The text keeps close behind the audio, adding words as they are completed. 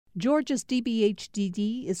Georgia's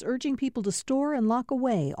DBHDD is urging people to store and lock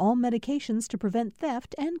away all medications to prevent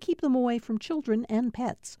theft and keep them away from children and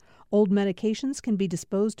pets. Old medications can be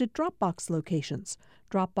disposed at Dropbox locations.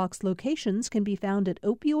 Dropbox locations can be found at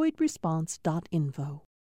opioidresponse.info.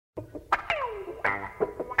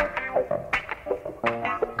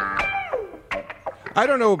 I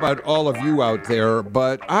don't know about all of you out there,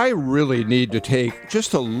 but I really need to take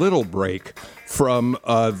just a little break from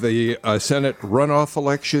the Senate runoff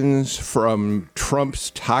elections, from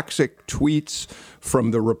Trump's toxic tweets,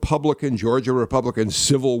 from the Georgia Republican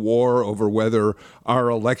civil war over whether our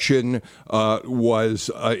election was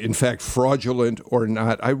in fact fraudulent or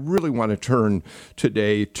not. I really want to turn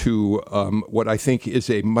today to what I think is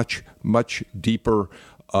a much, much deeper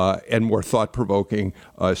and more thought-provoking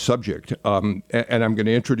subject. And I'm going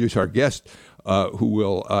to introduce our guest who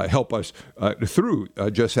will help us through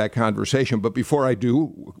just that conversation. But before I do,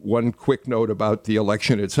 one quick note about the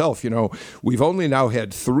election itself. You know, we've only now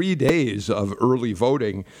had 3 days of early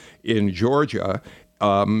voting in Georgia.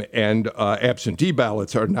 And absentee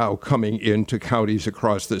ballots are now coming into counties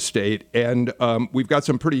across the state. And we've got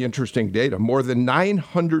some pretty interesting data. More than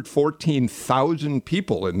 914,000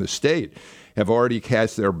 people in the state have already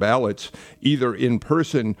cast their ballots either in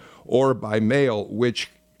person or by mail,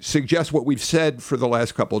 which suggests what we've said for the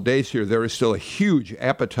last couple of days here. There is still a huge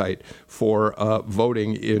appetite for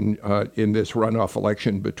voting in this runoff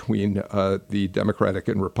election between the Democratic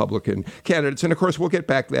and Republican candidates. And of course, we'll get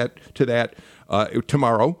back to that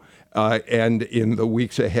tomorrow and in the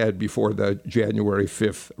weeks ahead before the January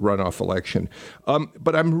 5th runoff election.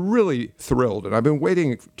 But I'm really thrilled, and I've been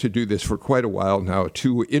waiting to do this for quite a while now,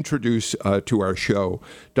 to introduce to our show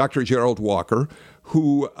Dr. Gerald Walker,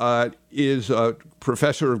 who is a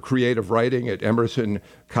professor of creative writing at Emerson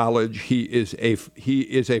College. He is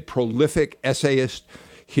a prolific essayist.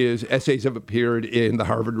 His essays have appeared in the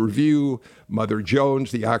Harvard Review, Mother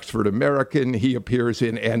Jones, the Oxford American. He appears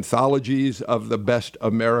in anthologies of the best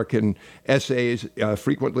American essays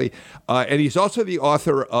frequently. And he's also the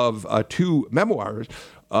author of 2 memoirs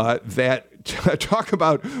that talk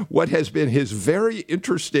about what has been his very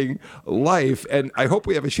interesting life. And I hope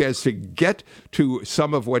we have a chance to get to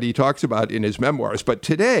some of what he talks about in his memoirs. But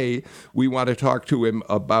today, we want to talk to him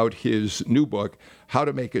about his new book, How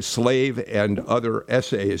to Make a Slave and Other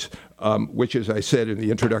Essays, which, as I said in the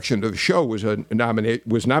introduction to the show, was nominated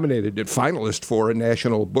and finalist for a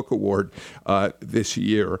National Book Award this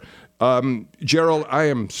year. Gerald, I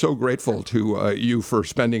am so grateful to you for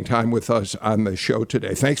spending time with us on the show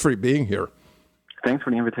today. Thanks for being here. Thanks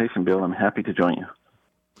for the invitation, Bill. I'm happy to join you.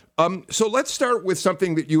 So let's start with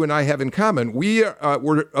something that you and I have in common. We're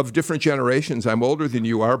of different generations. I'm older than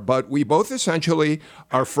you are, but we both essentially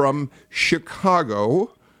are from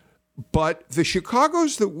Chicago. But the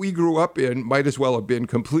Chicagos that we grew up in might as well have been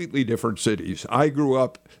completely different cities. I grew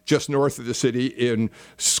up just north of the city in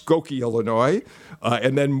Skokie, Illinois,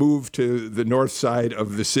 and then moved to the north side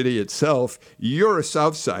of the city itself. You're a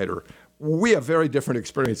South Sider. We have very different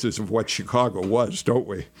experiences of what Chicago was, don't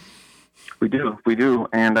we? We do.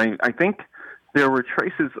 And I think there were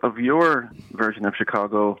traces of your version of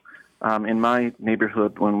Chicago in my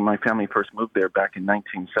neighborhood when my family first moved there back in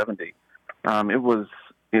 1970.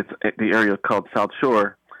 It's the area called South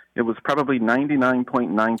Shore. It was probably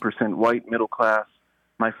 99.9% white, middle class.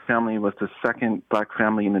 My family was the second black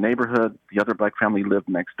family in the neighborhood. The other black family lived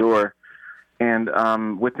next door. And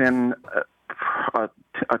within a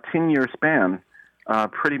 10-year span,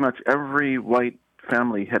 pretty much every white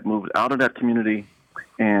family had moved out of that community,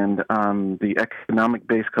 and the economic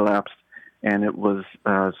base collapsed, and it was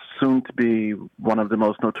soon to be one of the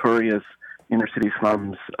most notorious inner-city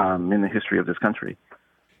slums in the history of this country.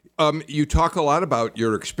 You talk a lot about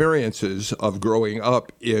your experiences of growing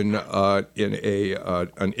up in an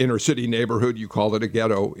inner city neighborhood. You call it a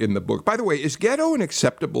ghetto in the book. By the way, is ghetto an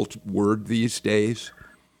acceptable word these days?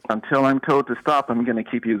 Until I'm told to stop, I'm going to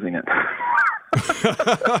keep using it.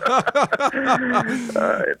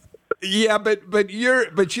 Yeah, but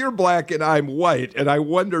you're black and I'm white, and I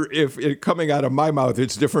wonder if coming out of my mouth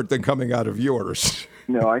it's different than coming out of yours.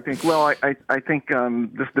 No, I think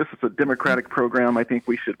this is a democratic program. I think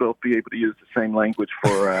we should both be able to use the same language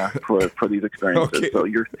for these experiences. Okay. So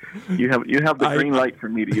you have the green light for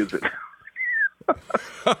me to use it.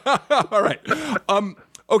 All right.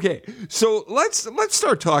 Okay. So let's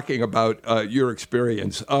start talking about your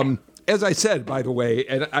experience. As I said, by the way,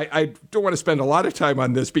 and I don't want to spend a lot of time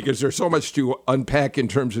on this because there's so much to unpack in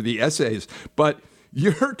terms of the essays, but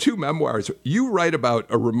your 2 memoirs, you write about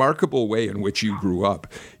a remarkable way in which you grew up.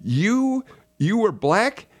 You were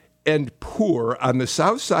black and poor on the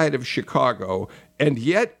south side of Chicago, And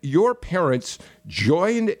yet your parents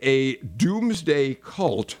joined a doomsday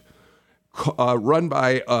cult run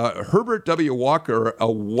by Herbert W. Walker, a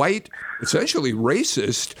white, essentially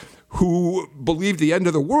racist, who believed the end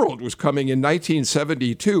of the world was coming in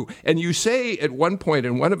 1972. And you say at one point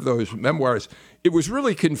in one of those memoirs, it was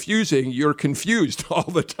really confusing. You're confused all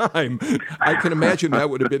the time. I can imagine that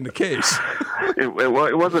would have been the case. It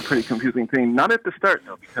was a pretty confusing thing. Not at the start,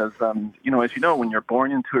 though, because, as you know, when you're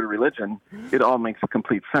born into a religion, it all makes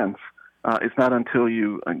complete sense. It's not until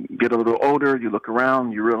you get a little older, you look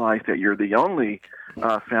around, you realize that you're the only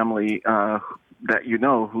family that you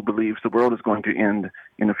know who believes the world is going to end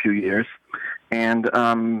in a few years. And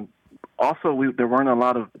also, there weren't a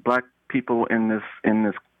lot of black people in this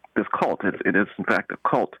cult. It is, in fact, a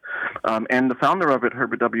cult. And the founder of it,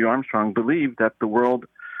 Herbert W. Armstrong, believed that the world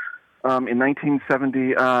in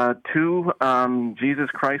 1972, Jesus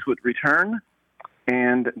Christ would return,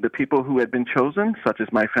 and the people who had been chosen, such as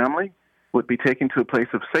my family, would be taken to a place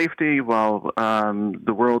of safety while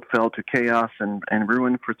the world fell to chaos and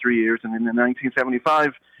ruin for 3 years. And then in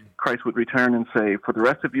 1975, Christ would return and say, for the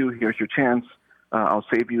rest of you, here's your chance. I'll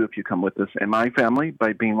save you if you come with us. And my family,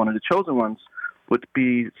 by being one of the chosen ones, would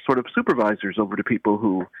be sort of supervisors over the people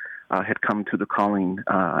who had come to the calling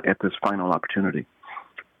at this final opportunity.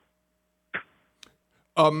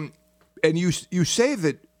 And you say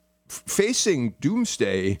that facing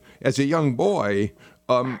doomsday as a young boy,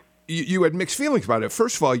 you had mixed feelings about it.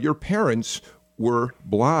 First of all, your parents were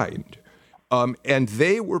blind, and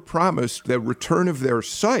they were promised the return of their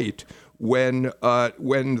sight when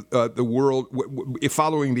the world,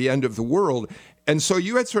 following the end of the world. And so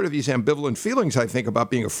you had sort of these ambivalent feelings, I think, about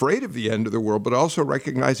being afraid of the end of the world, but also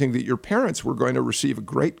recognizing that your parents were going to receive a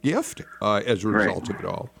great gift as a result of it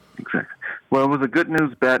all. Exactly. Well, it was a good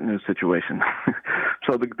news, bad news situation.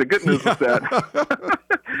 So the good news is that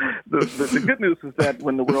the good news is that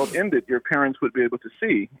when the world ended, your parents would be able to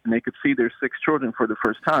see, and they could see their 6 children for the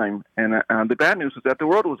first time. And the bad news is that the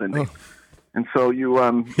world was ending, and so you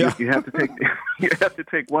have to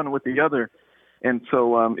take one with the other. And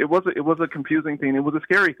so it was a confusing thing. It was a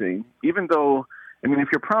scary thing, even though. I mean, if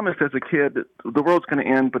you're promised as a kid the world's going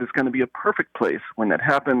to end, but it's going to be a perfect place when that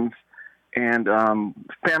happens. And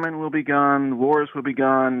famine will be gone, wars will be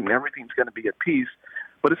gone, everything's going to be at peace.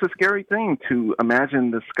 But it's a scary thing to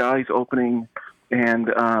imagine the skies opening and,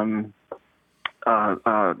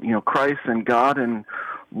 Christ and God and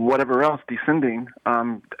whatever else descending,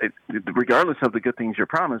 regardless of the good things you're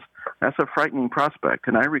promised. That's a frightening prospect.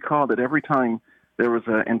 And I recall that every time there was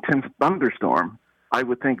an intense thunderstorm, I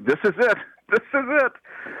would think, this is it. This is it.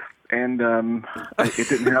 And it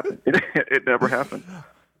didn't happen. It never happened.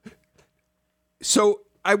 So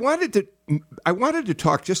I wanted to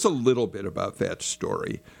talk just a little bit about that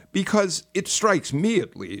story because it strikes me,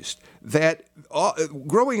 at least, that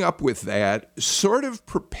growing up with that sort of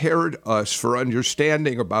prepared us for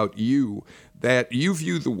understanding about you, that you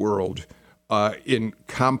view the world in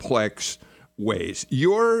complex ways.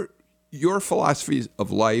 Your philosophies of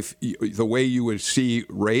life, the way you would see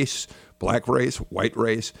race, black race, white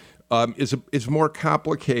race, is more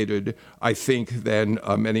complicated, I think, than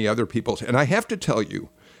many other people's. And I have to tell you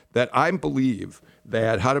that I believe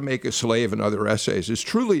that How to Make a Slave and Other Essays is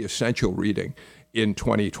truly essential reading in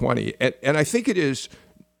 2020. And I think it is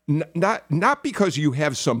not because you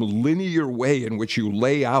have some linear way in which you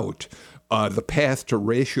lay out the path to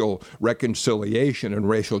racial reconciliation and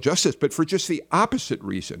racial justice, but for just the opposite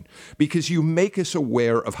reason, because you make us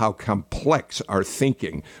aware of how complex our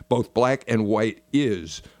thinking, both black and white,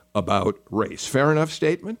 is about race. Fair enough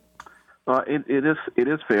statement? It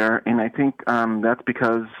is fair, and I think that's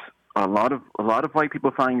because a lot of white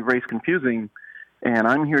people find race confusing, and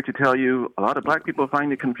I'm here to tell you a lot of black people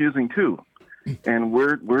find it confusing too. And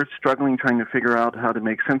we're struggling trying to figure out how to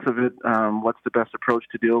make sense of it. What's the best approach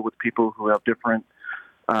to deal with people who have different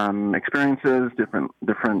experiences, different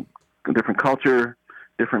culture,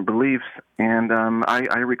 different beliefs. And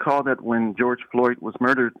I recall that when George Floyd was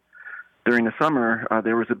murdered during the summer,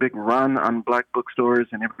 there was a big run on black bookstores,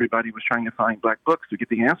 and everybody was trying to find black books to get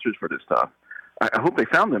the answers for this stuff. I hope they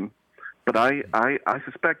found them, but I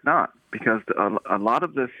suspect not, because a lot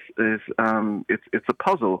of this is it's a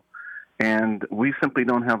puzzle. And we simply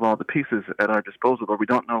don't have all the pieces at our disposal, or we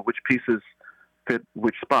don't know which pieces fit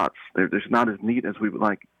which spots. There's not as neat as we would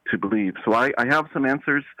like to believe. So I have some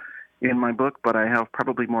answers in my book, but I have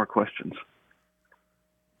probably more questions.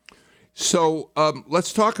 So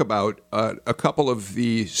let's talk about a couple of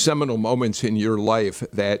the seminal moments in your life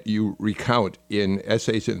that you recount in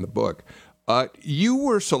essays in the book. You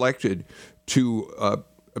were selected to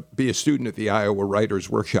be a student at the Iowa Writers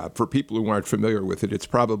Workshop. For people who aren't familiar with it, it's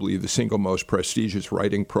probably the single most prestigious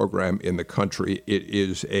writing program in the country. It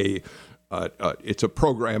is it's a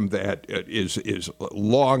program that is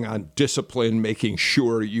long on discipline, making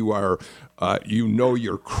sure you are you know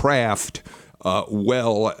your craft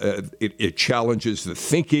well. It challenges the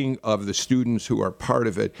thinking of the students who are part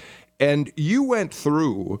of it. And you went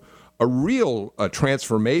through a real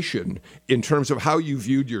transformation in terms of how you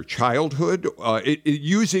viewed your childhood,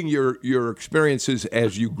 using your experiences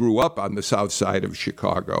as you grew up on the south side of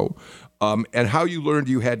Chicago, and how you learned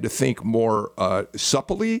you had to think more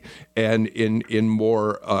supplely and in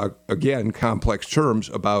more, again, complex terms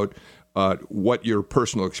about what your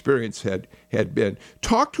personal experience had been.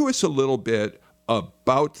 Talk to us a little bit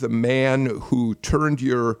about the man who turned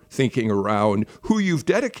your thinking around, who you've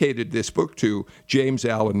dedicated this book to, James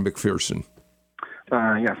Allen McPherson.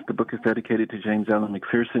 Yes, the book is dedicated to James Allen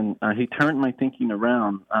McPherson. He turned my thinking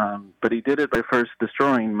around, but he did it by first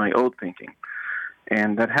destroying my old thinking.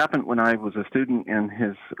 And that happened when I was a student in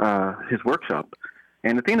his workshop.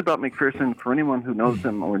 And the thing about McPherson, for anyone who knows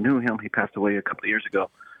him or knew him, he passed away a couple of years ago,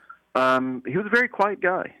 he was a very quiet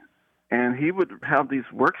guy. And he would have these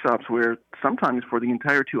workshops where sometimes for the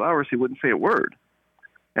entire 2 hours he wouldn't say a word.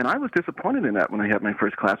 And I was disappointed in that when I had my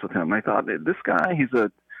first class with him. I thought, this guy, he's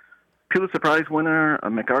a Pulitzer Prize winner, a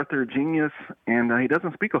MacArthur genius, and he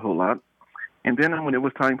doesn't speak a whole lot. And then when it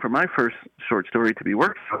was time for my first short story to be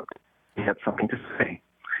workshopped, he had something to say.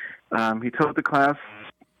 He told the class,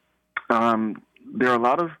 there are a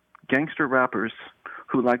lot of gangster rappers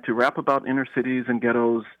who like to rap about inner cities and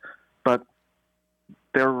ghettos, but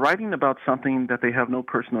they're writing about something that they have no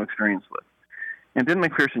personal experience with. And then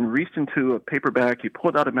McPherson reached into a paper bag. He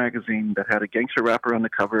pulled out a magazine that had a gangster rapper on the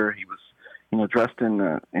cover. He was, dressed in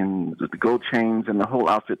the gold chains and the whole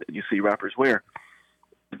outfit that you see rappers wear.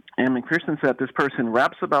 And McPherson said this person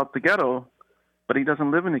raps about the ghetto, but he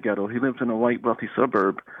doesn't live in the ghetto. He lives in a white, wealthy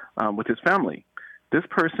suburb with his family. This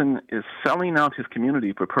person is selling out his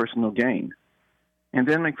community for personal gain. And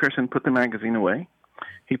then McPherson put the magazine away.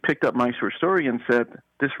 He picked up my short story and said,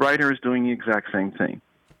 this writer is doing the exact same thing.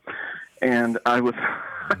 And I was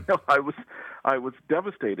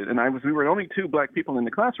devastated. And we were only two black people in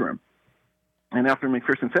the classroom. And after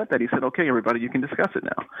McPherson said that, he said, okay, everybody, you can discuss it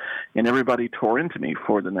now. And everybody tore into me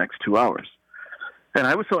for the next 2 hours. And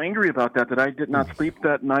I was so angry about that I did not sleep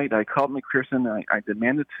that night. I called McPherson. I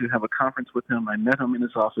demanded to have a conference with him. I met him in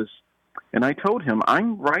his office. And I told him,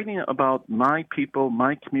 I'm writing about my people,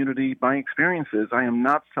 my community, my experiences. I am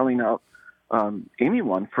not selling out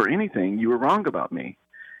anyone for anything. You were wrong about me.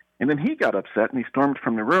 And then he got upset, and he stormed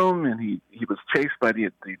from the room, and he was chased by the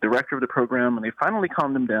director of the program, and they finally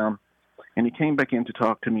calmed him down. And he came back in to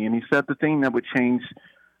talk to me, and he said the thing that would change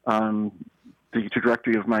the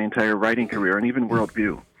trajectory of my entire writing career and even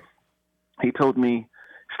worldview. He told me,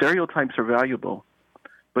 stereotypes are valuable,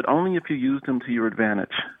 but only if you use them to your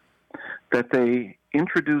advantage. That they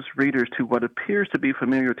introduce readers to what appears to be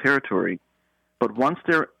familiar territory, but once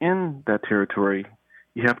they're in that territory,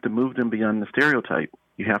 you have to move them beyond the stereotype.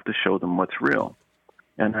 You have to show them what's real.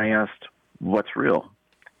 And I asked, what's real?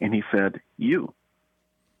 And he said, you.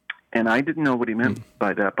 And I didn't know what he meant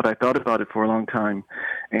by that, but I thought about it for a long time.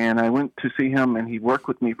 And I went to see him, and he worked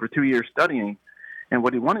with me for 2 years studying. And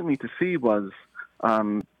what he wanted me to see was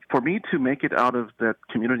for me to make it out of that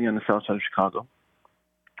community on the south side of Chicago,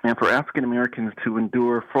 and for African Americans to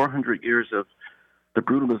endure 400 years of the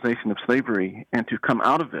brutalization of slavery and to come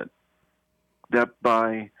out of it, that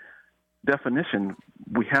by definition,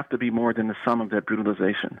 we have to be more than the sum of that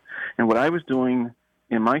brutalization. And what I was doing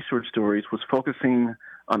in my short stories was focusing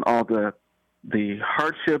on all the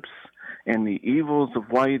hardships and the evils of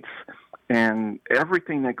whites and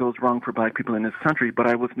everything that goes wrong for black people in this country, but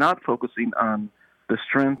I was not focusing on the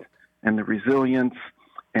strength and the resilience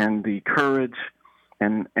and the courage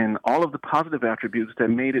and all of the positive attributes that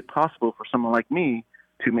made it possible for someone like me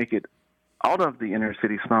to make it out of the inner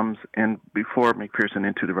city slums and before McPherson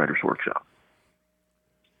into the writer's workshop.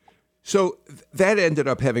 So that ended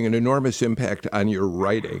up having an enormous impact on your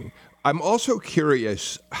writing. I'm also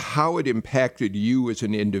curious how it impacted you as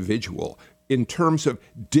an individual in terms of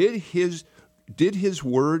did his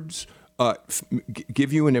words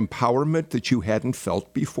give you an empowerment that you hadn't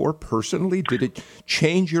felt before personally? Did it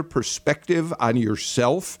change your perspective on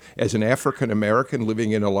yourself as an African American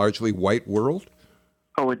living in a largely white world?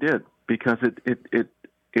 Oh, it did, because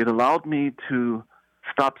it allowed me to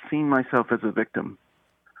stop seeing myself as a victim,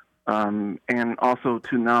 and also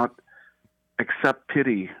to not accept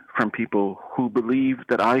pity from people who believe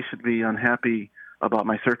that I should be unhappy about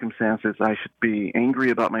my circumstances, I should be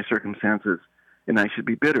angry about my circumstances, and I should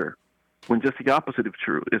be bitter. when just the opposite is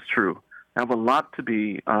true. I have a lot to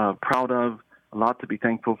be proud of, a lot to be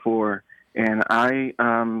thankful for, and I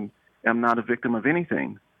am not a victim of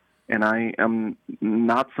anything. And I am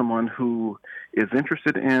not someone who is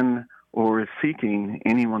interested in or is seeking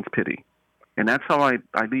anyone's pity. And that's how I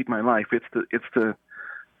lead my life. It's the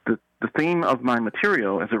theme of my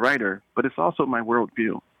material as a writer, but it's also my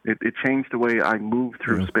worldview. It changed the way I move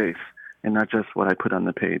through space, and not just what I put on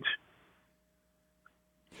the page.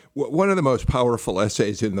 One of the most powerful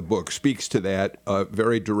essays in the book speaks to that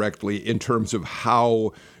very directly in terms of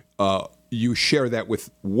how you share that with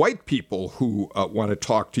white people who want to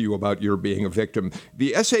talk to you about your being a victim.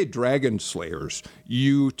 The essay Dragon Slayers,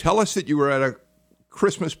 you tell us that you were at a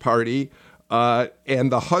Christmas party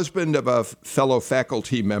and the husband of a fellow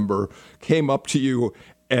faculty member came up to you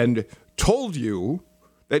and told you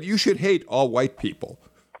that you should hate all white people.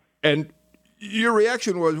 And your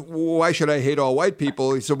reaction was, why should I hate all white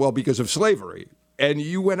people? He said, well, because of slavery. And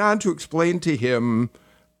you went on to explain to him,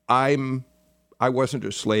 I wasn't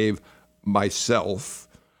a slave myself.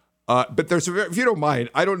 But there's if you don't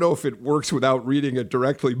mind, I don't know if it works without reading it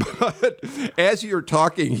directly, but as you're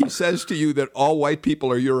talking, he says to you that all white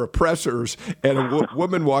people are your oppressors, and a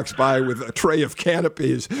woman walks by with a tray of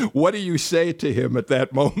canopies. What do you say to him at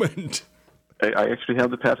that moment? I actually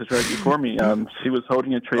have the passage right before me. She was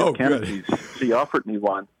holding a tray of canopies. Good. She offered me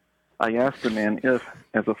one. I asked the man if,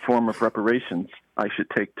 as a form of reparations, I should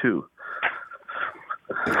take two.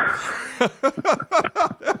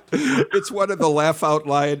 It's one of the laugh out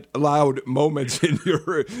loud moments in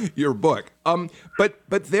your book.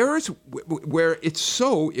 But there's where it's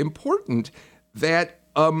so important that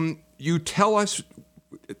you tell us,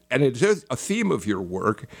 and it is a theme of your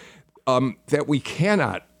work, that we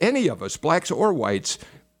cannot, any of us, blacks or whites,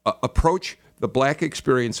 approach the black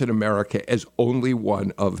experience in America as only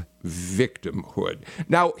one of victimhood.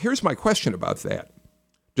 Now, here's my question about that.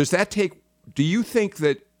 Do you think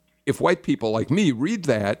that if white people like me read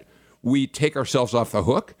that, we take ourselves off the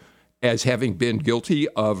hook as having been guilty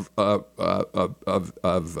of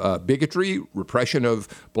bigotry, repression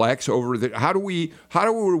of blacks over the? How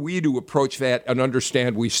are we to approach that and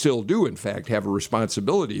understand we still do, in fact, have a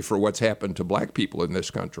responsibility for what's happened to black people in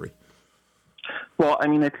this country? Well, I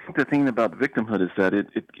mean, I think the thing about victimhood is that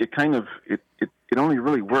it only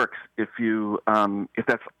really works if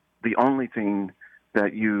that's the only thing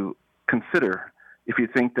that you consider. If you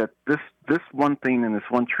think that this one thing and this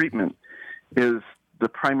one treatment is the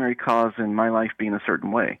primary cause in my life being a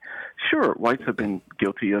certain way. Sure, whites have been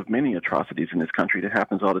guilty of many atrocities in this country. That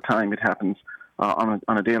happens all the time. It happens on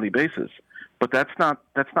a daily basis. But that's not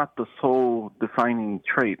the sole defining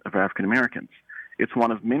trait of African Americans. It's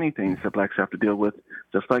one of many things that blacks have to deal with,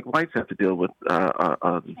 just like whites have to deal with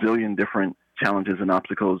a zillion different challenges and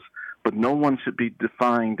obstacles. But no one should be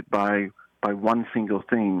defined by one single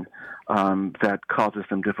thing that causes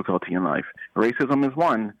them difficulty in life. Racism is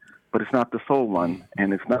one, but it's not the sole one,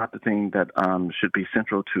 and it's not the thing that should be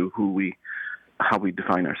central to how we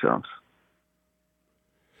define ourselves.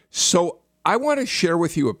 So I want to share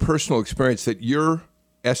with you a personal experience that your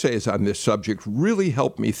essays on this subject really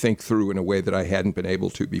helped me think through in a way that I hadn't been able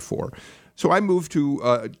to before. So I moved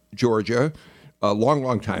to Georgia a long,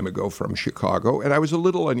 long time ago from Chicago, and I was a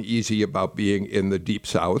little uneasy about being in the Deep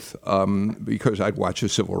South because I'd watched the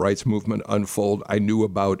civil rights movement unfold. I knew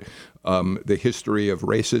about the history of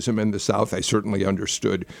racism in the South. I certainly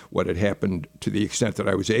understood what had happened to the extent that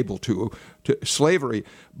I was able to slavery.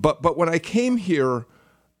 But when I came here,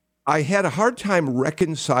 I had a hard time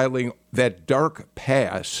reconciling that dark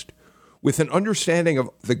past with an understanding of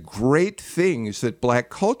the great things that black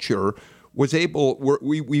culture was able,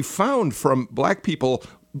 we found from black people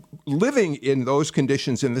living in those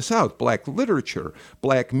conditions in the South, black literature,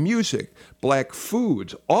 black music, black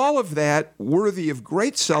foods, all of that worthy of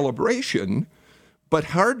great celebration, but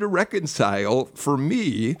hard to reconcile for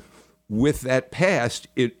me with that past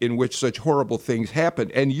in which such horrible things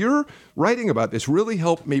happened. And your writing about this really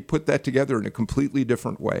helped me put that together in a completely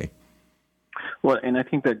different way. Well, and I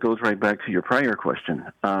think that goes right back to your prior question.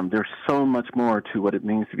 There's so much more to what it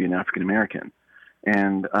means to be an African American.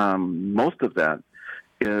 And most of that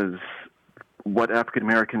is what African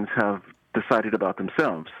Americans have decided about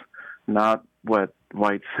themselves, not what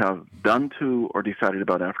whites have done to or decided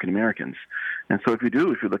about African Americans. And so if you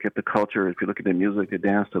look at the culture, if you look at the music, the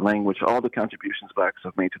dance, the language, all the contributions blacks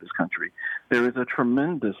have made to this country, there is a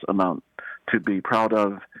tremendous amount to be proud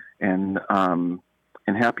of and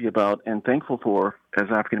happy about and thankful for as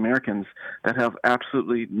African Americans that have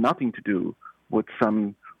absolutely nothing to do with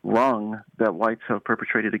some wrong that whites have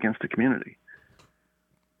perpetrated against the community.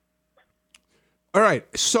 All right.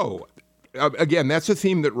 So again, that's a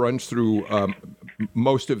theme that runs through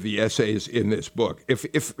most of the essays in this book. If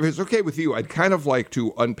it's okay with you, I'd kind of like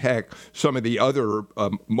to unpack some of the other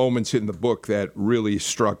moments in the book that really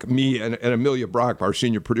struck me, and Amelia Brock, our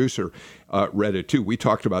senior producer, read it too. We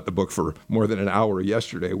talked about the book for more than an hour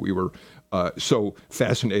yesterday. We were so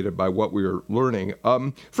fascinated by what we were learning.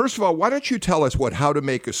 First of all, why don't you tell us what How to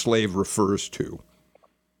Make a Slave refers to?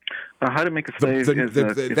 How to Make a Slave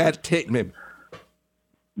that statement.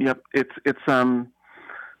 Yep, it's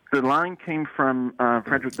the line came from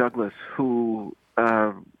Frederick Douglass, who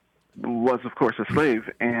was, of course, a slave,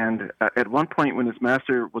 and at one point when his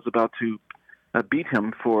master was about to beat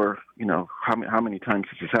him for, how many times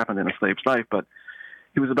this has happened in a slave's life, but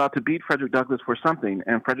he was about to beat Frederick Douglass for something,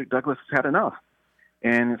 and Frederick Douglass had enough.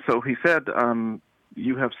 And so he said,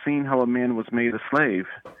 you have seen how a man was made a slave.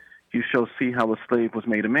 You shall see how a slave was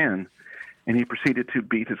made a man. And he proceeded to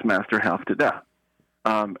beat his master half to death.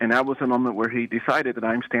 And that was a moment where he decided that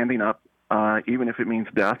I'm standing up, even if it means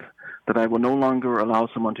death, that I will no longer allow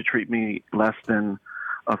someone to treat me less than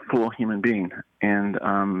a full human being.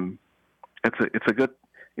 And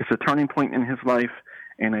it's a turning point in his life,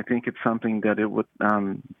 and I think it's something that it would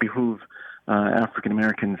behoove African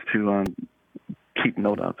Americans to keep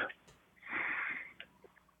note of.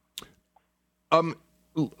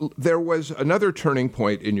 There was another turning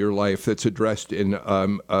point in your life that's addressed in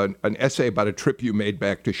an essay about a trip you made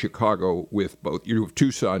back to Chicago with both. You have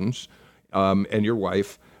two sons and your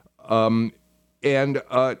wife. And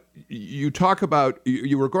you talk about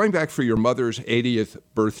you were going back for your mother's 80th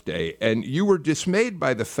birthday, and you were dismayed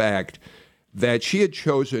by the fact that she had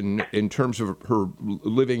chosen, in terms of her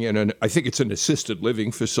living in I think it's an assisted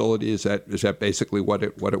living facility. Is that basically what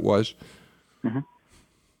it was? Mm-hmm.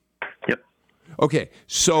 Yep. Okay,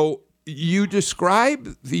 so you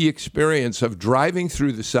describe the experience of driving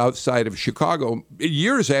through the south side of Chicago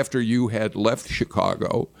years after you had left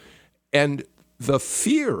Chicago, and the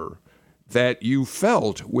fear that you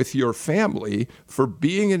felt with your family for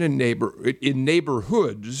being in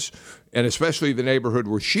neighborhoods, and especially the neighborhood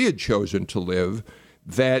where she had chosen to live,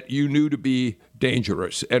 that you knew to be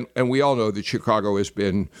dangerous. And we all know that Chicago has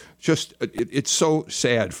been just, it's so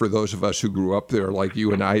sad for those of us who grew up there like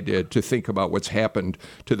you and I did to think about what's happened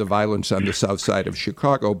to the violence on the south side of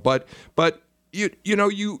Chicago. But you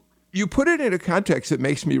put it in a context that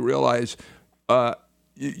makes me realize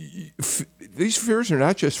these fears are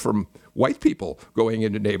not just from white people going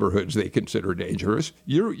into neighborhoods they consider dangerous.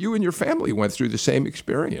 You and your family went through the same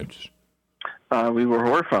experience. We were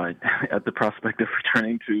horrified at the prospect of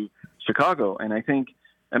returning to Chicago. And I think,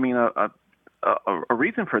 a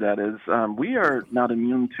reason for that is we are not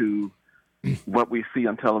immune to what we see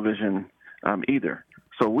on television either.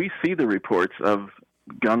 So we see the reports of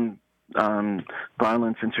gun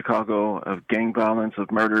violence in Chicago, of gang violence, of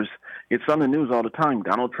murders. It's on the news all the time.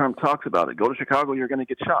 Donald Trump talks about it. Go to Chicago, you're going to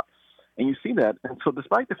get shot. And you see that. And so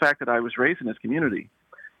despite the fact that I was raised in this community,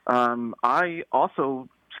 I also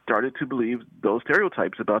started to believe those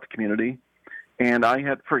stereotypes about the community. And I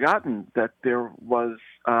had forgotten that there was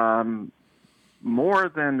more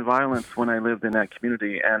than violence when I lived in that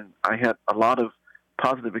community. And I had a lot of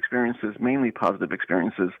positive experiences, mainly positive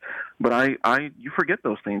experiences. But you forget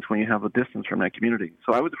those things when you have a distance from that community.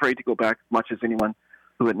 So I was afraid to go back, much as anyone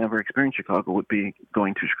who had never experienced Chicago would be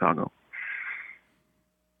going to Chicago.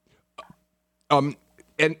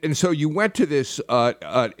 And so you went to this,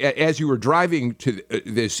 as you were driving to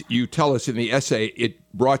this, you tell us in the essay, it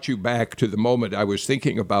brought you back to the moment I was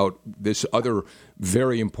thinking about this other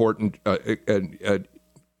very important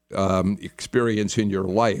experience in your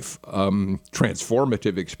life,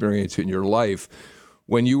 transformative experience in your life,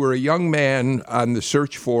 when you were a young man on the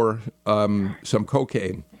search for some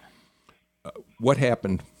cocaine. What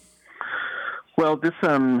happened? Well, this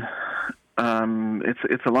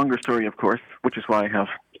it's a longer story, of course, which is why I have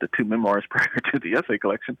the two memoirs prior to the essay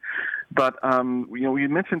collection. But we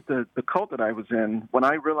mentioned the cult that I was in. When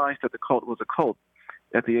I realized that the cult was a cult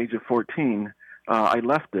at the age of 14, I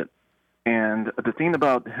left it. And the thing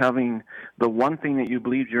about having the one thing that you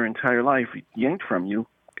believed your entire life yanked from you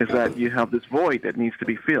is that you have this void that needs to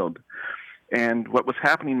be filled. And what was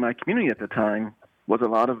happening in my community at the time was a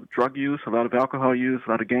lot of drug use, a lot of alcohol use, a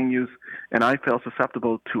lot of gang use, and I felt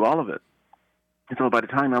susceptible to all of it. And so by the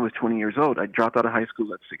time I was 20 years old, I dropped out of high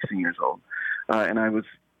school at 16 years old. And I was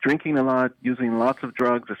drinking a lot, using lots of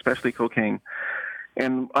drugs, especially cocaine.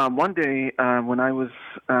 And one day when I was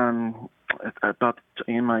about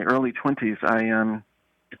in my early 20s, I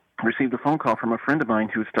received a phone call from a friend of mine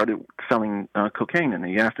who started selling cocaine. And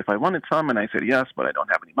he asked if I wanted some, and I said yes, but I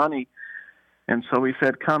don't have any money. And so he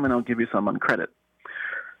said, come and I'll give you some on credit.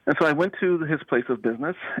 And so I went to his place of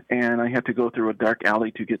business, and I had to go through a dark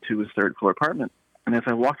alley to get to his third-floor apartment. And as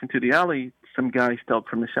I walked into the alley, some guy stepped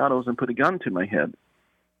from the shadows and put a gun to my head.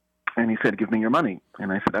 And he said, "Give me your money."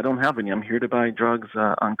 And I said, "I don't have any. I'm here to buy drugs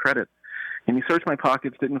on credit." And he searched my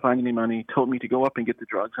pockets, didn't find any money, told me to go up and get the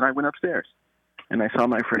drugs, and I went upstairs. And I saw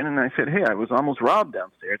my friend, and I said, "Hey, I was almost robbed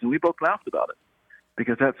downstairs." And we both laughed about it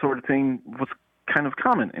because that sort of thing was kind of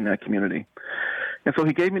common in that community. And so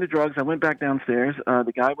he gave me the drugs. I went back downstairs.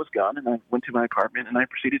 The guy was gone, and I went to my apartment, and I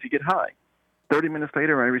proceeded to get high. 30 minutes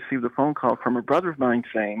later, I received a phone call from a brother of mine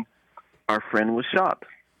saying, "Our friend was shot.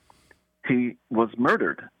 He was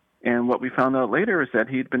murdered." And what we found out later is that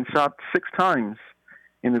he'd been shot 6 times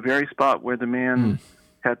in the very spot where the man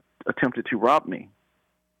had attempted to rob me.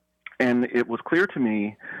 And it was clear to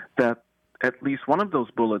me that at least one of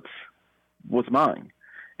those bullets was mine,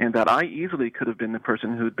 and that I easily could have been the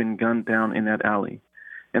person who had been gunned down in that alley.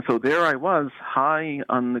 And so there I was, high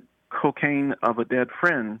on the cocaine of a dead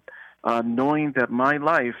friend, knowing that my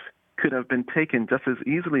life could have been taken just as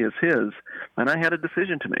easily as his, and I had a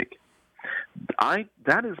decision to make.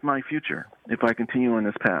 That is my future if I continue on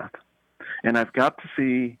this path. And I've got to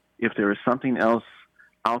see if there is something else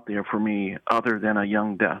out there for me other than a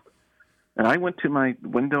young death. And I went to my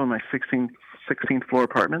window in my 16th floor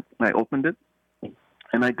apartment, and I opened it,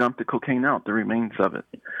 and I dumped the cocaine out, the remains of it.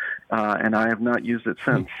 And I have not used it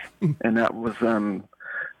since. And that was,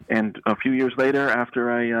 and a few years later,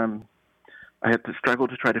 after I had to struggle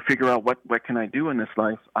to try to figure out what can I do in this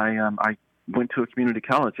life, I went to a community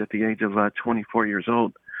college at the age of 24 years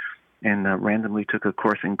old, and randomly took a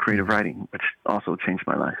course in creative writing, which also changed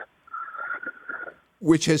my life.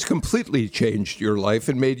 Which has completely changed your life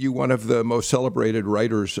and made you one of the most celebrated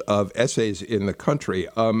writers of essays in the country.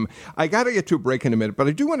 I got to get to a break in a minute, but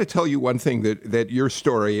I do want to tell you one thing that your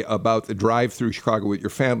story about the drive through Chicago with your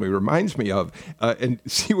family reminds me of, and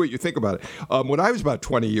see what you think about it. When I was about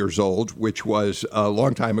 20 years old, which was a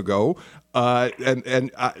long time ago,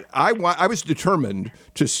 and I was determined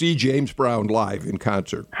to see James Brown live in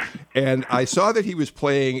concert. And I saw that he was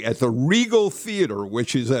playing at the Regal Theater,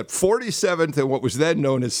 which is at 47th and what was then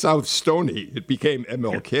known as South Stony. It became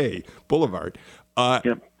MLK Boulevard.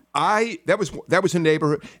 Yep. That was a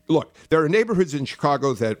neighborhood. Look, there are neighborhoods in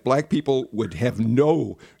Chicago that black people would have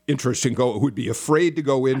no interest in would be afraid to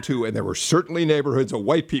go into, and there were certainly neighborhoods that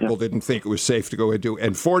white people didn't think it was safe to go into,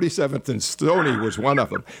 and 47th and Stony was one of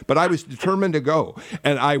them. But I was determined to go,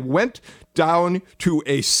 and I went down to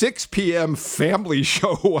a 6 p.m. family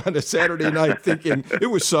show on a Saturday night thinking it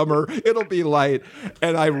was summer, it'll be light,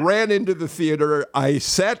 and I ran into the theater. I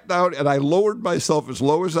sat down, and I lowered myself as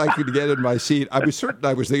low as I could get in my seat. I was certain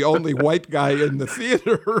I was the only white guy in the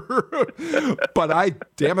theater, but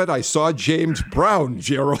I saw James Brown,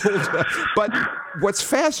 Gerald. But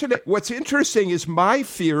what's interesting is my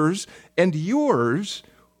fears and yours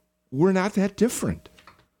were not that different.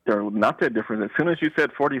 They're not that different. As soon as you said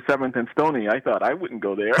 47th and Stony, I thought I wouldn't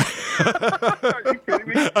go there. Are you kidding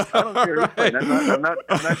me? I don't care. Right. I'm not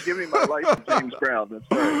giving my life to James Brown.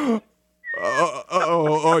 That's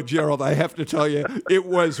right. Gerald, I have to tell you, it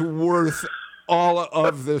was worth all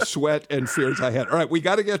of the sweat and fears I had. All right, we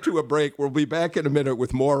got to get to a break. We'll be back in a minute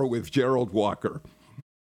with more with Gerald Walker.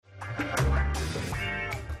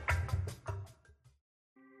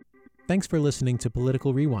 Thanks for listening to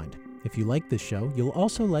Political Rewind. If you like this show, you'll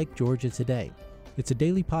also like Georgia Today. It's a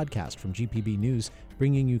daily podcast from GPB News,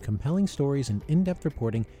 bringing you compelling stories and in-depth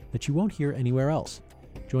reporting that you won't hear anywhere else.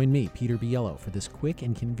 Join me, Peter Biello, for this quick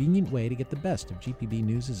and convenient way to get the best of GPB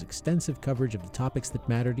News' extensive coverage of the topics that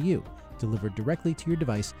matter to you, delivered directly to your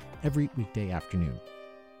device every weekday afternoon.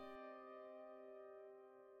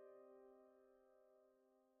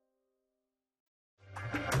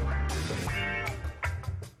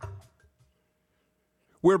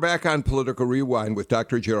 We're back on Political Rewind with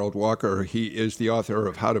Dr. Gerald Walker. He is the author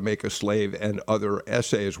of How to Make a Slave and Other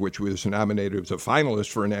Essays, which was nominated as a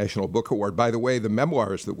finalist for a National Book Award. By the way, the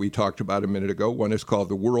memoirs that we talked about a minute ago, one is called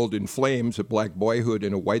The World in Flames, A Black Boyhood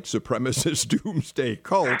in a White Supremacist Doomsday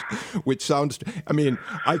Cult, which sounds,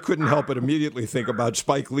 I couldn't help but immediately think about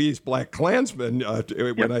Spike Lee's Black Klansman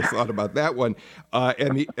when I thought about that one.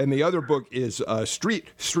 And the other book is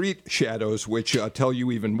Street Shadows, which tell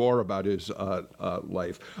you even more about his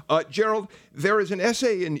life. Gerald, there is an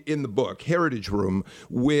essay in the book, Heritage Room,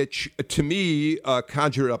 which to me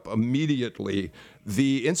conjured up immediately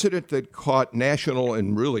the incident that caught national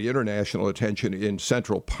and really international attention in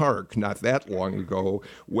Central Park not that long ago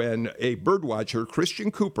when a birdwatcher,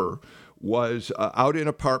 Christian Cooper, was out in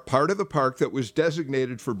a part of the park that was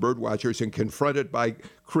designated for bird watchers and confronted by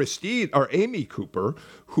Amy Cooper,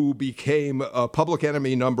 who became public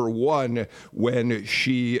enemy number one when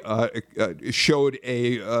she showed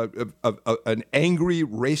an angry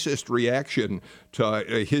racist reaction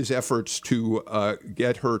to his efforts to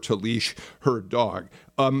get her to leash her dog.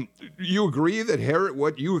 You agree that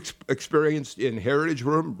what you experienced in Heritage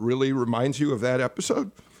Room really reminds you of that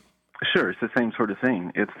episode? Sure, it's the same sort of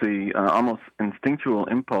thing. It's the almost instinctual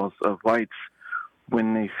impulse of whites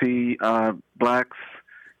when they see blacks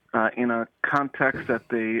in a context that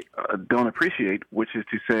they don't appreciate, which is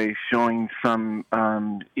to say showing some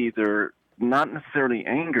either not necessarily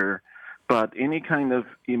anger, but any kind of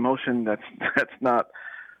emotion that's not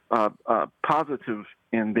positive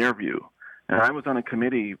in their view. And I was on a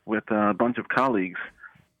committee with a bunch of colleagues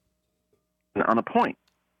on a point.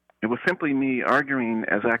 It was simply me arguing,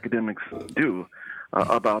 as academics do,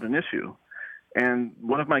 about an issue. And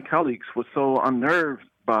one of my colleagues was so unnerved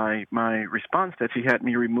by my response that she had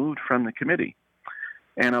me removed from the committee.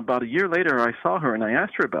 And about a year later, I saw her and I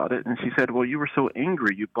asked her about it. And she said, well, you were so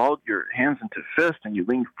angry. You balled your hands into fists and you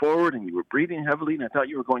leaned forward and you were breathing heavily. And I thought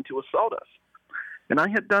you were going to assault us. And I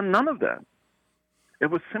had done none of that.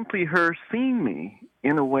 It was simply her seeing me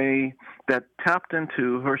in a way that tapped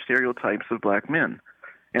into her stereotypes of black men.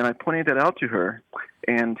 And I pointed that out to her,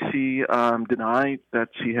 and she denied that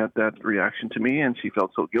she had that reaction to me, and she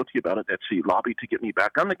felt so guilty about it that she lobbied to get me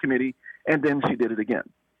back on the committee, and then she did it again.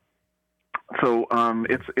 So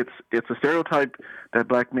it's a stereotype that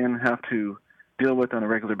black men have to deal with on a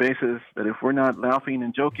regular basis. That if we're not laughing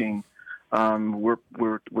and joking, we're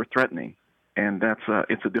threatening, and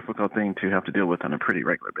it's a difficult thing to have to deal with on a pretty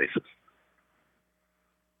regular basis.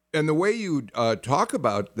 And the way you talk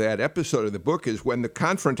about that episode of the book is when the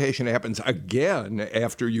confrontation happens again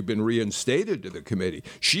after you've been reinstated to the committee.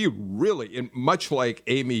 She really, much like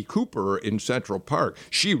Amy Cooper in Central Park,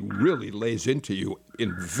 she really lays into you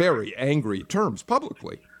in very angry terms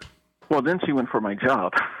publicly. Well, then she went for my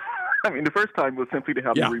job. I mean, the first time was simply to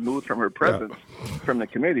have me removed from her presence from the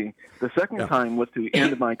committee. The second time was to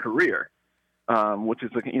end my career, which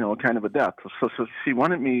is kind of a death. So she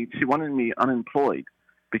wanted me unemployed,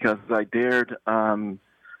 because I dared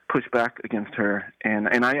push back against her. And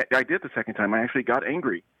I did the second time. I actually got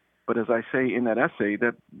angry. But as I say in that essay,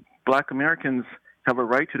 that black Americans have a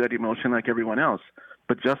right to that emotion like everyone else.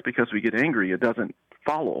 But just because we get angry, it doesn't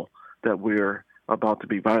follow that we're about to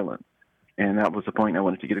be violent. And that was the point I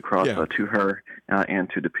wanted to get across to her and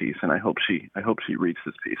to the piece. And I hope she reads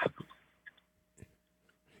this piece.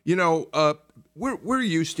 You know, we're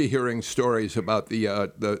used to hearing stories about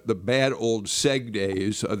the bad old seg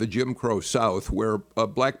days, the Jim Crow South, where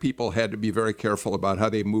black people had to be very careful about how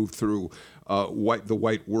they moved through the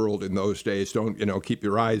white world in those days. Don't keep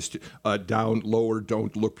your eyes down, lower.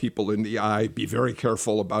 Don't look people in the eye. Be very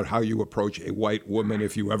careful about how you approach a white woman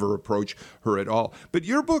if you ever approach her at all. But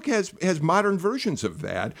your book has modern versions of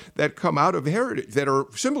that come out of Heritage that are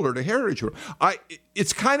similar to Heritage.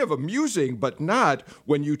 It's kind of amusing, but not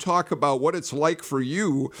when you talk about what it's like for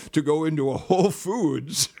you to go into a Whole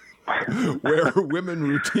Foods where women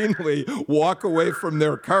routinely walk away from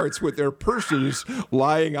their carts with their purses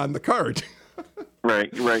lying on the cart.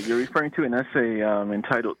 Right. You're referring to an essay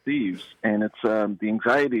entitled "Thieves," and it's the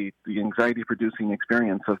anxiety-producing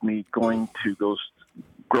experience of me going to go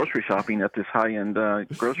grocery shopping at this high-end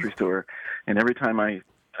grocery store, and every time I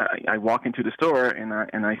walk into the store and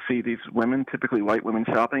I see these women, typically white women,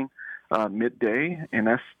 shopping midday, and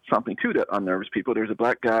that's something too that unnerves people. There's a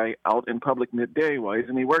black guy out in public midday. Why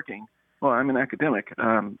isn't he working? Well, I'm an academic.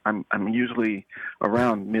 I'm usually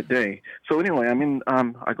around midday. So anyway,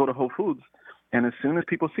 I go to Whole Foods, and as soon as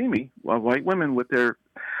people see me, white women with their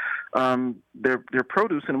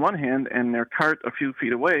produce in one hand and their cart a few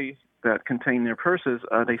feet away that contain their purses,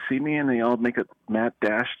 they see me and they all make a mad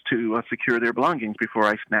dash to secure their belongings before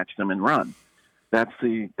I snatch them and run. That's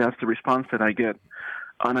the response that I get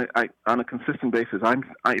on a consistent basis.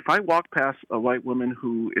 If I walk past a white woman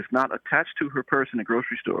who is not attached to her purse in a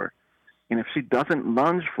grocery store, and if she doesn't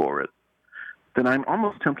lunge for it, then I'm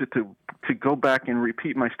almost tempted to go back and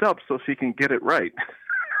repeat my steps so she can get it right.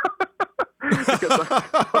 Because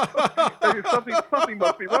something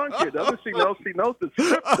must be wrong here. Doesn't she know she knows the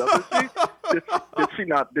script? Doesn't she? Did she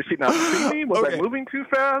not see me? Was I moving too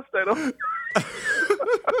fast? I don't.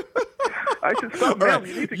 I should stop, ma'am.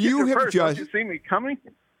 You need to get your purse. Don't you see me coming?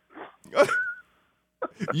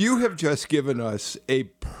 You have just given us a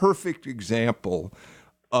perfect example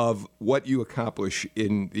of what you accomplish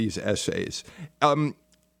in these essays.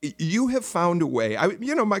 you have found a way.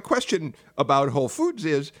 My question about Whole Foods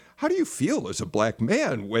is, how do you feel as a black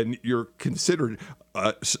man when you're considered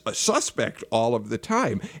a suspect all of the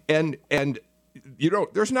time? And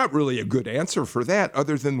there's not really a good answer for that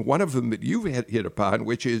other than one of them that you've hit upon,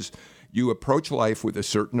 which is you approach life with a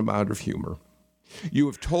certain amount of humor. You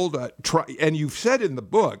have told, and you've said in the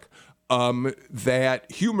book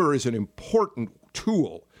that humor is an important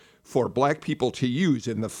tool for black people to use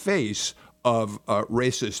in the face of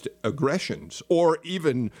racist aggressions, or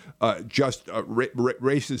even just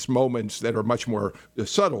racist moments that are much more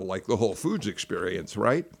subtle, like the Whole Foods experience,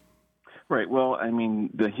 right? Right. Well, I mean,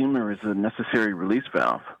 the humor is a necessary release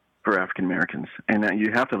valve for African Americans, and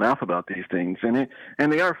you have to laugh about these things, and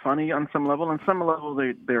they are funny on some level. On some level,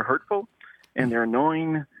 they're hurtful and they're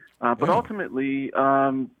annoying, but ultimately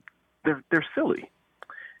they're silly.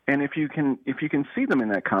 And if you can see them in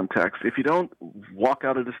that context, if you don't walk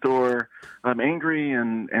out of the store angry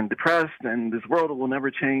and depressed and this world will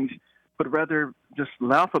never change, but rather just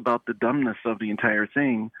laugh about the dumbness of the entire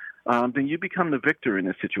thing, then you become the victor in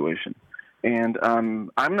this situation. And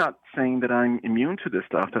I'm not saying that I'm immune to this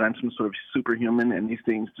stuff, that I'm some sort of superhuman and these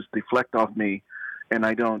things just deflect off me and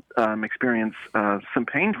I don't experience some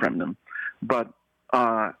pain from them. But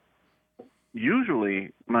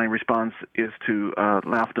usually my response is to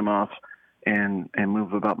laugh them off and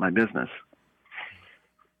move about my business.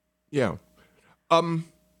 Yeah.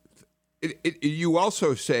 You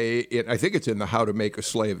also say, I think it's in the How to Make a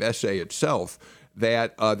Slave essay itself,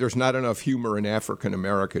 that there's not enough humor in African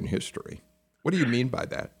American history. What do you mean by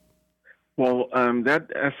that? Well,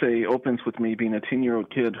 that essay opens with me being a 10-year-old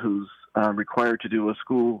kid who's required to do a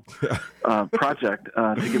school project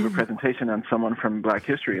to give a presentation on someone from Black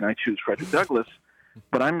history, and I choose Frederick Douglass.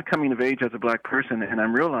 But I'm coming of age as a black person, and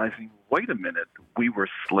I'm realizing, wait a minute, we were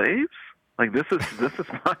slaves? Like this is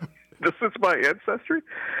my ancestry,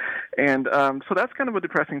 and so that's kind of a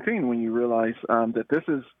depressing thing when you realize that this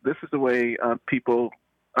is the way people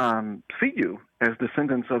see you as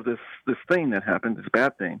descendants of this thing that happened, this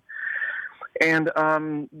bad thing. And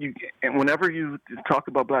whenever you talk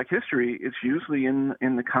about Black history, it's usually in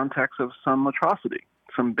the context of some atrocity,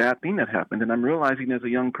 some bad thing that happened. And I'm realizing as a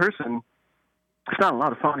young person, there's not a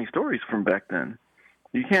lot of funny stories from back then.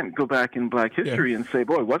 You can't go back in Black history and say,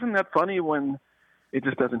 boy, wasn't that funny, when it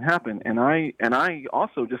just doesn't happen. And I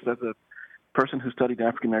also, just as a person who studied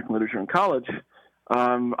African American literature in college,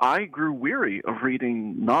 I grew weary of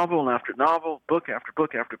reading novel after novel, book after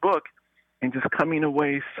book after book, and just coming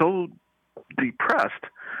away so depressed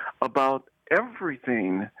about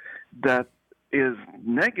everything that is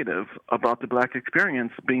negative about the Black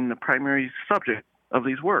experience being the primary subject of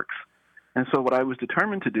these works. And so what I was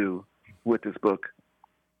determined to do with this book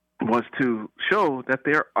was to show that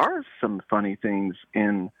there are some funny things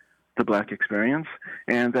in the Black experience,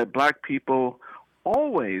 and that Black people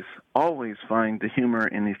always find the humor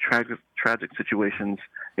in these tragic situations.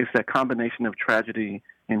 It's that combination of tragedy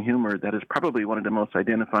and humor that is probably one of the most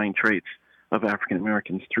identifying traits of African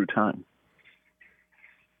Americans through time.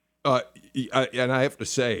 And I have to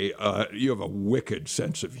say, you have a wicked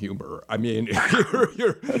sense of humor. I mean,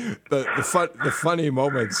 the funny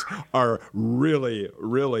moments are really,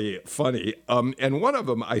 really funny. And one of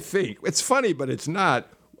them, I think, it's funny, but it's not.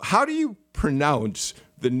 How do you pronounce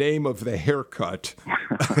the name of the haircut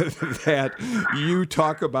that you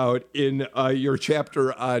talk about in your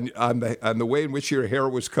chapter on the way in which your hair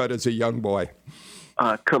was cut as a young boy?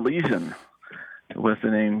 Collision was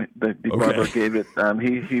the name that the barber gave it.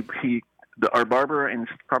 Our barber, and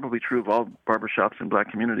it's probably true of all barbershops in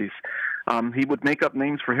Black communities, he would make up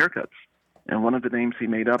names for haircuts. And one of the names he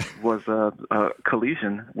made up was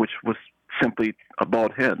Collision, which was simply a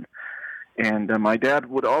bald head. And my dad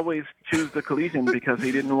would always choose the Collision because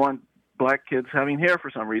he didn't want Black kids having hair for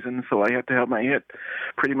some reason, so I had to have my head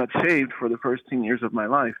pretty much shaved for the first 10 years of my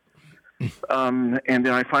life. And then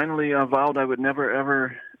I finally vowed I would never,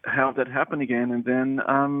 ever have that happen again. And then,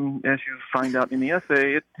 as you find out in the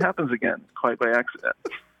essay, it happens again, quite by accident.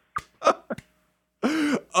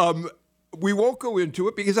 We won't go into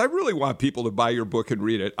it because I really want people to buy your book and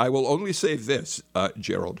read it. I will only say this,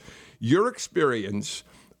 Gerald. Your experience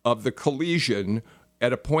of the collision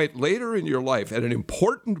at a point later in your life, at an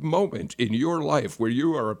important moment in your life where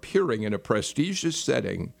you are appearing in a prestigious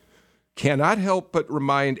setting, cannot help but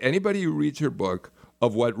remind anybody who reads your book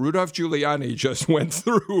of what Rudolph Giuliani just went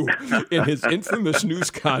through in his infamous news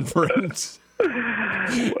conference,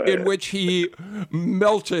 in which he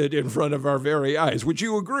melted in front of our very eyes. Would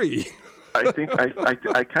you agree? I think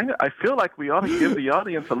I feel like we ought to give the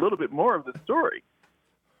audience a little bit more of the story.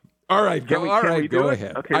 All right, go it?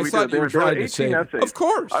 ahead. Okay, I thought you were trying to save it. Of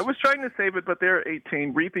course. I was trying to save it, but there are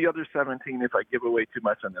 18. Read the other 17 if I give away too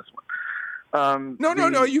much on this one.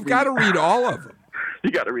 No. You've got to read all of them.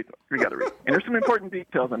 You got to read them. You got to read. And there's some important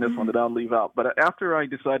details on this one that I'll leave out. But after I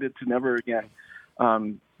decided to never again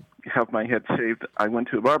have my head shaved, I went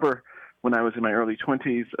to a barber when I was in my early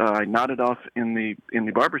 20s. I nodded off in the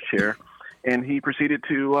barber's chair, and he proceeded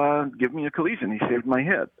to give me a collision. He shaved my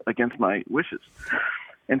head against my wishes.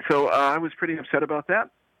 And so I was pretty upset about that.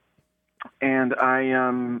 And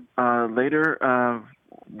I later,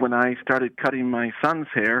 when I started cutting my son's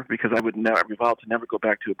hair, because I resolved to never go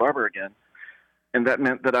back to a barber again, and that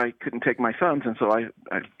meant that I couldn't take my sons, and so I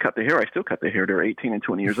cut the hair. I still cut the hair. They're 18 and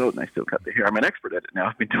 20 years old, and I still cut the hair. I'm an expert at it now.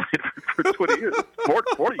 I've been doing it for 20 years,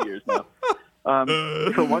 40 years now.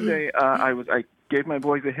 So one day I gave my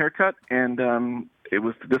boys a haircut, and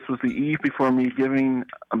this was the eve before me giving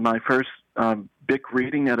my first BIC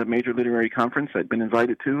reading at a major literary conference I'd been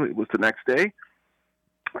invited to. It was the next day,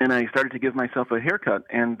 and I started to give myself a haircut,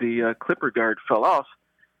 and the clipper guard fell off,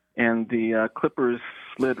 and the clippers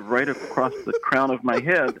slid right across the crown of my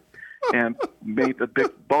head and made a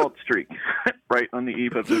big bald streak right on the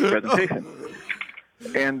eve of this presentation.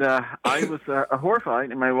 And I was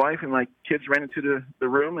horrified, and my wife and my kids ran into the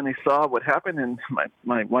room, and they saw what happened, and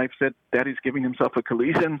my wife said, "Daddy's giving himself a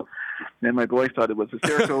collision," and my boys thought it was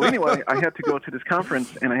hysterical. Anyway, I had to go to this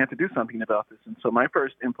conference, and I had to do something about this, and so my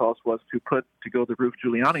first impulse was to go the Ruth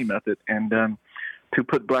Giuliani method and to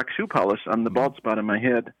put black shoe polish on the bald spot on my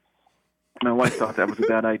head. My wife thought that was a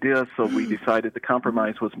bad idea, so we decided the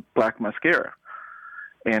compromise was black mascara.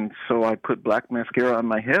 And so I put black mascara on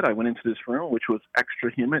my head. I went into this room, which was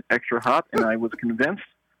extra humid, extra hot, and I was convinced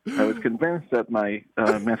that my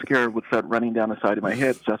mascara would start running down the side of my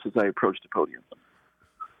head just as I approached the podium.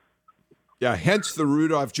 Yeah, hence the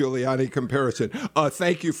Rudolph Giuliani comparison.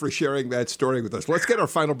 Thank you for sharing that story with us. Let's get our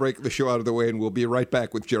final break of the show out of the way, and we'll be right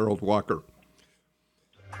back with Gerald Walker.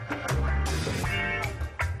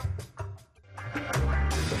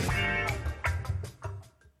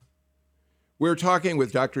 We're talking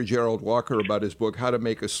with Dr. Gerald Walker about his book, How to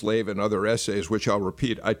Make a Slave and Other Essays, which I'll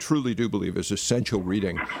repeat, I truly do believe is essential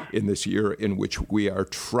reading in this year in which we are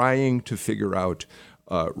trying to figure out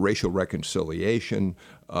racial reconciliation,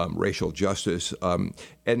 racial justice.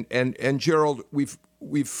 And Gerald,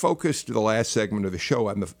 we've focused the last segment of the show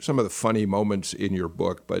on some of the funny moments in your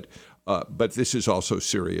book, but this is also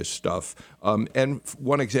serious stuff. And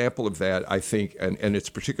one example of that, I think, and it's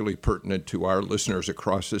particularly pertinent to our listeners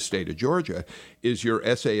across the state of Georgia, is your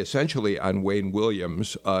essay essentially on Wayne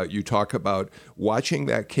Williams. You talk about watching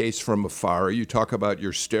that case from afar. You talk about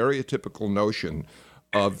your stereotypical notion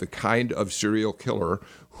of the kind of serial killer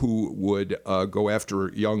who would go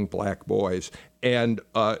after young black boys. And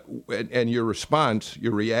your response,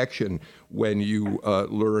 your reaction when you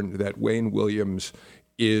learned that Wayne Williams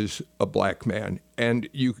is a black man. And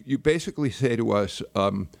you basically say to us,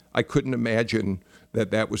 I couldn't imagine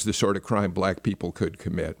that was the sort of crime black people could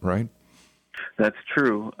commit, right? That's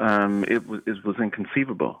true. It was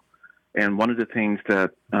inconceivable. And one of the things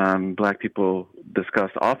that black people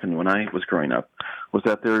discussed often when I was growing up was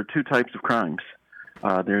that there are two types of crimes.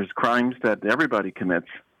 There's crimes that everybody commits,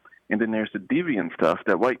 and then there's the deviant stuff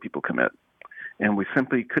that white people commit. And we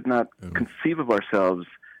simply could not conceive of ourselves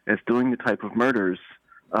as doing the type of murders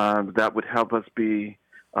that would help us be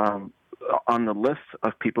on the list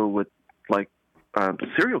of people with, like,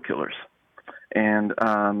 serial killers. And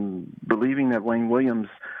believing that Wayne Williams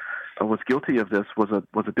was guilty of this was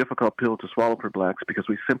a difficult pill to swallow for blacks, because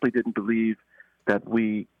we simply didn't believe that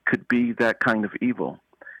we could be that kind of evil.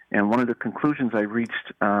 And one of the conclusions I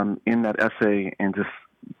reached in that essay, and just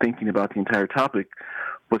thinking about the entire topic,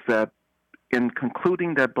 was that in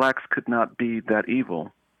concluding that blacks could not be that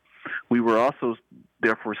evil, we were also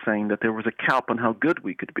therefore saying that there was a cap on how good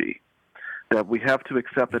we could be, that we have to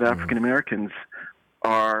accept that African Americans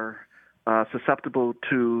are susceptible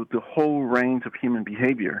to the whole range of human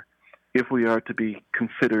behavior if we are to be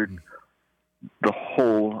considered the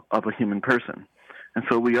whole of a human person. And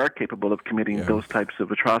so we are capable of committing those types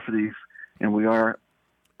of atrocities, and we are,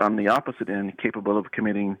 on the opposite end, capable of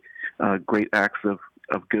committing great acts of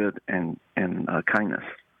good and kindness.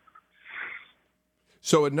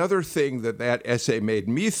 So another thing that essay made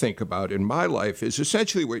me think about in my life is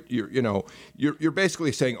essentially what you're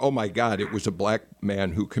basically saying, oh my God, it was a black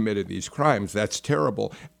man who committed these crimes. That's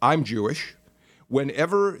terrible. I'm Jewish.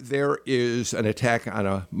 Whenever there is an attack on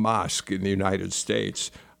a mosque in the United States,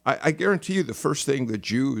 I guarantee you the first thing the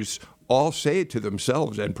Jews all say to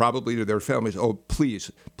themselves and probably to their families, oh,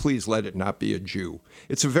 please let it not be a Jew.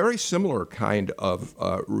 It's a very similar kind of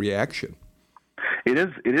reaction. It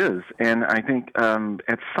is, and I think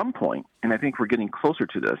at some point, and I think we're getting closer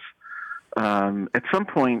to this. At some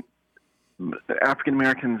point, African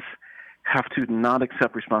Americans have to not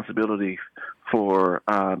accept responsibility for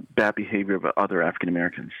bad behavior of other African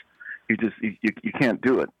Americans. You can't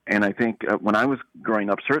do it. And I think when I was growing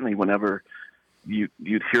up, certainly whenever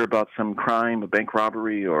you'd hear about some crime, a bank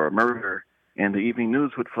robbery or a murder, and the evening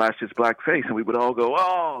news would flash this black face, and we would all go,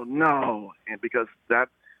 "Oh no!" And because that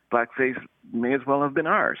black face may as well have been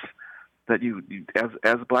ours. That you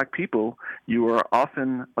as black people, you are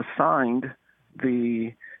often assigned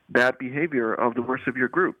the bad behavior of the worst of your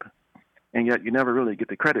group, and yet you never really get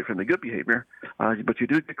the credit for the good behavior, but you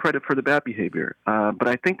do get credit for the bad behavior. But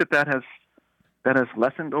I think that has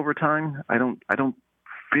lessened over time. I don't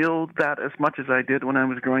feel that as much as I did when I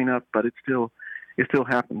was growing up, but it still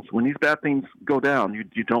happens. When these bad things go down,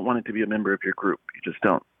 you don't want it to be a member of your group. You just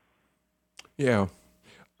don't. Yeah.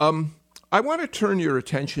 I want to turn your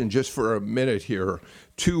attention just for a minute here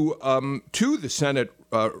to the Senate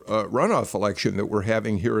runoff election that we're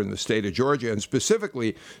having here in the state of Georgia, and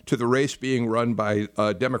specifically to the race being run by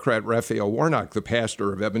Democrat Raphael Warnock, the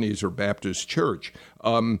pastor of Ebenezer Baptist Church.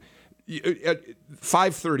 At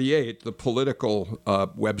 538, the political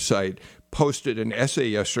website posted an essay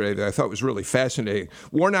yesterday that I thought was really fascinating.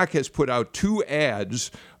 Warnock has put out 2 ads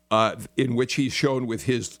in which he's shown with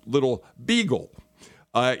his little beagle.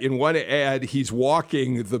 In one ad, he's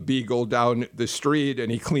walking the beagle down the street,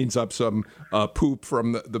 and he cleans up some poop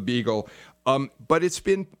from the beagle. But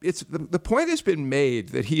the point has been made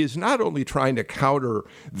that he is not only trying to counter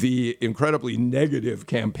the incredibly negative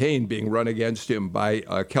campaign being run against him by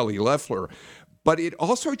Kelly Loeffler, but it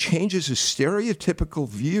also changes a stereotypical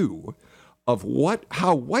view of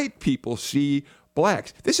how white people see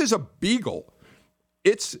blacks. This is a beagle.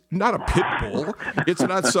 It's not a pit bull. It's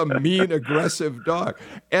not some mean, aggressive dog.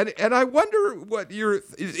 And I wonder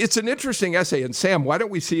it's an interesting essay. And Sam, why don't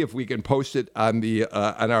we see if we can post it on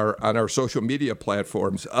on our social media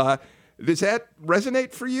platforms? Does that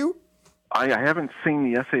resonate for you? I haven't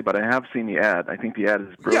seen the essay, but I have seen the ad. I think the ad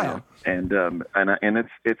is brilliant, and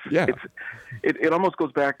it almost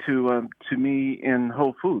goes back to me in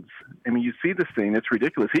Whole Foods. I mean, you see this thing; it's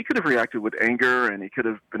ridiculous. He could have reacted with anger, and he could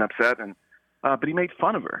have been upset, but he made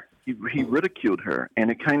fun of her. He ridiculed her, and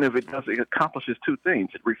it accomplishes 2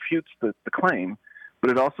 things. It refutes the claim, but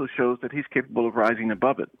it also shows that he's capable of rising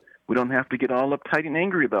above it. We don't have to get all uptight and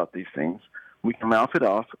angry about these things. We can mouth it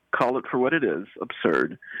off, call it for what it is,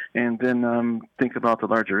 absurd, and then think about the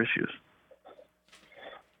larger issues.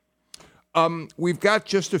 We've got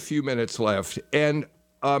just a few minutes left, and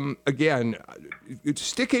again,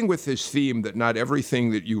 sticking with this theme that not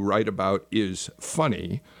everything that you write about is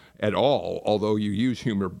funny at all, although you use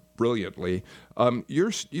humor brilliantly.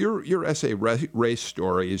 Your essay, Race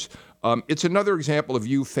Stories, it's another example of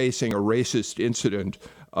you facing a racist incident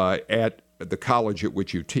at the college at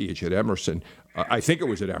which you teach, at Emerson. I think it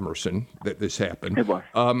was at Emerson that this happened. It was.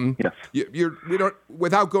 Yes.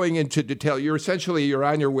 Without going into detail, you're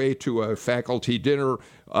on your way to a faculty dinner,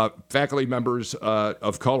 faculty members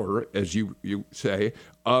of color, as you say,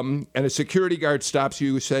 and a security guard stops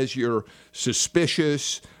you, says you're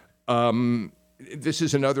suspicious. This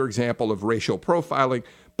is another example of racial profiling.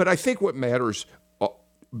 But I think what matters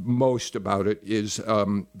most about it is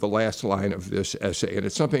the last line of this essay, and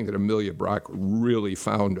it's something that Amelia Brock really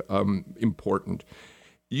found important.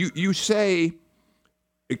 You say,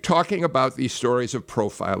 talking about these stories of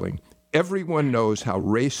profiling, everyone knows how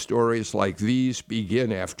race stories like these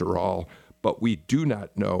begin, after all, but we do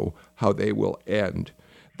not know how they will end.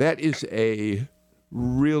 That is a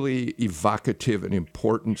really evocative and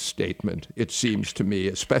important statement, it seems to me,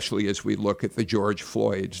 especially as we look at the George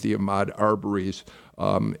Floyds, the Ahmaud Arbery's,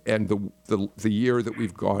 and the year that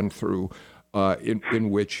we've gone through in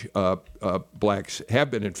which blacks have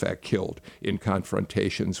been, in fact, killed in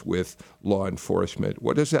confrontations with law enforcement.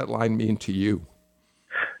 What does that line mean to you?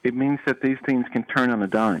 It means that these things can turn on a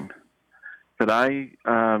dime. That I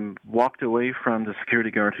walked away from the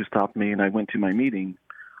security guard who stopped me and I went to my meeting.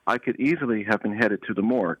 I could easily have been headed to the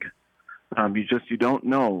morgue. You don't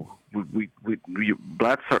know.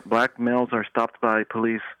 Black males are stopped by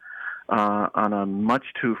police on a much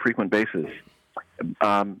too frequent basis.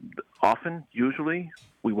 Often, usually,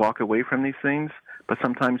 we walk away from these things, but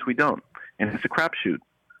sometimes we don't, and it's a crapshoot.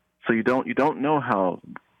 So you don't know how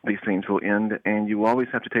these things will end, and you always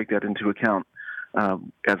have to take that into account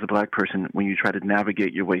as a black person when you try to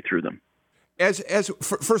navigate your way through them.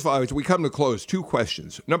 First of all, as we come to close, 2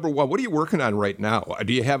 questions. Number one, what are you working on right now?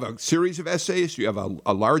 Do you have a series of essays? Do you have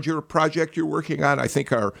a larger project you're working on? I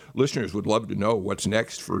think our listeners would love to know what's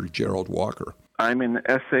next for Gerald Walker. I'm an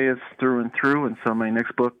essayist through and through, and so my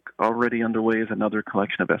next book already underway is another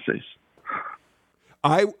collection of essays.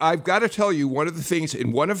 I've got to tell you, one of the things,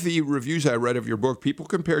 in one of the reviews I read of your book, people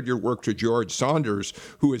compared your work to George Saunders,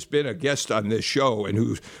 who has been a guest on this show and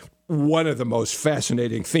who's one of the most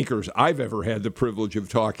fascinating thinkers I've ever had the privilege of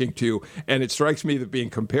talking to. And it strikes me that being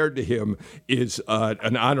compared to him is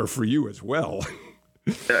an honor for you as well.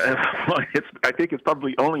 I think it's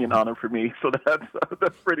probably only an honor for me, so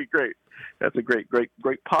that's pretty great. That's a great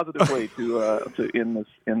positive way to end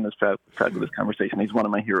this fabulous conversation. He's one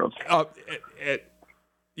of my heroes.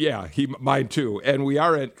 Yeah, mine too. And we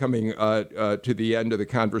are coming to the end of the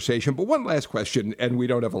conversation. But one last question, and we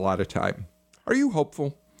don't have a lot of time. Are you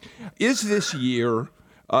hopeful? Is this year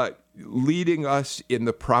leading us in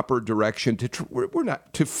the proper direction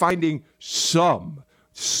to finding some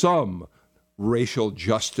racial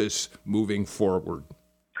justice moving forward?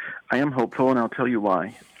 I am hopeful, and I'll tell you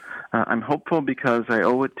why. I'm hopeful because I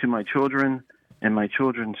owe it to my children and my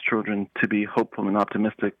children's children to be hopeful and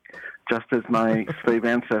optimistic, just as my slave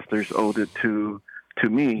ancestors owed it to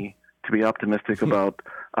me to be optimistic about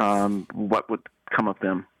what would come of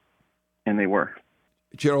them, and they were.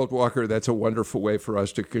 Gerald Walker, that's a wonderful way for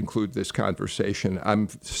us to conclude this conversation. I'm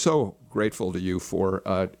so grateful to you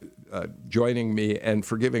for joining me and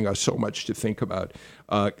for giving us so much to think about.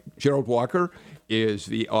 Gerald Walker is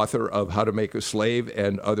the author of How to Make a Slave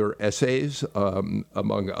and Other Essays,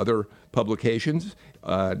 among other publications.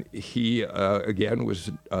 He, again,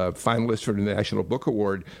 was a finalist for the National Book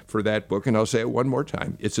Award for that book, and I'll say it one more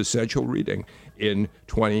time. It's essential reading in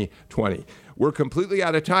 2020. We're completely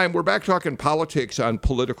out of time. We're back talking politics on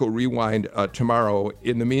Political Rewind tomorrow.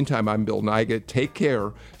 In the meantime, I'm Bill Nigut. Take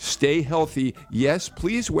care. Stay healthy. Yes,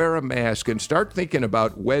 please wear a mask and start thinking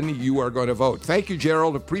about when you are going to vote. Thank you,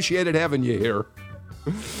 Gerald. Appreciated having you here.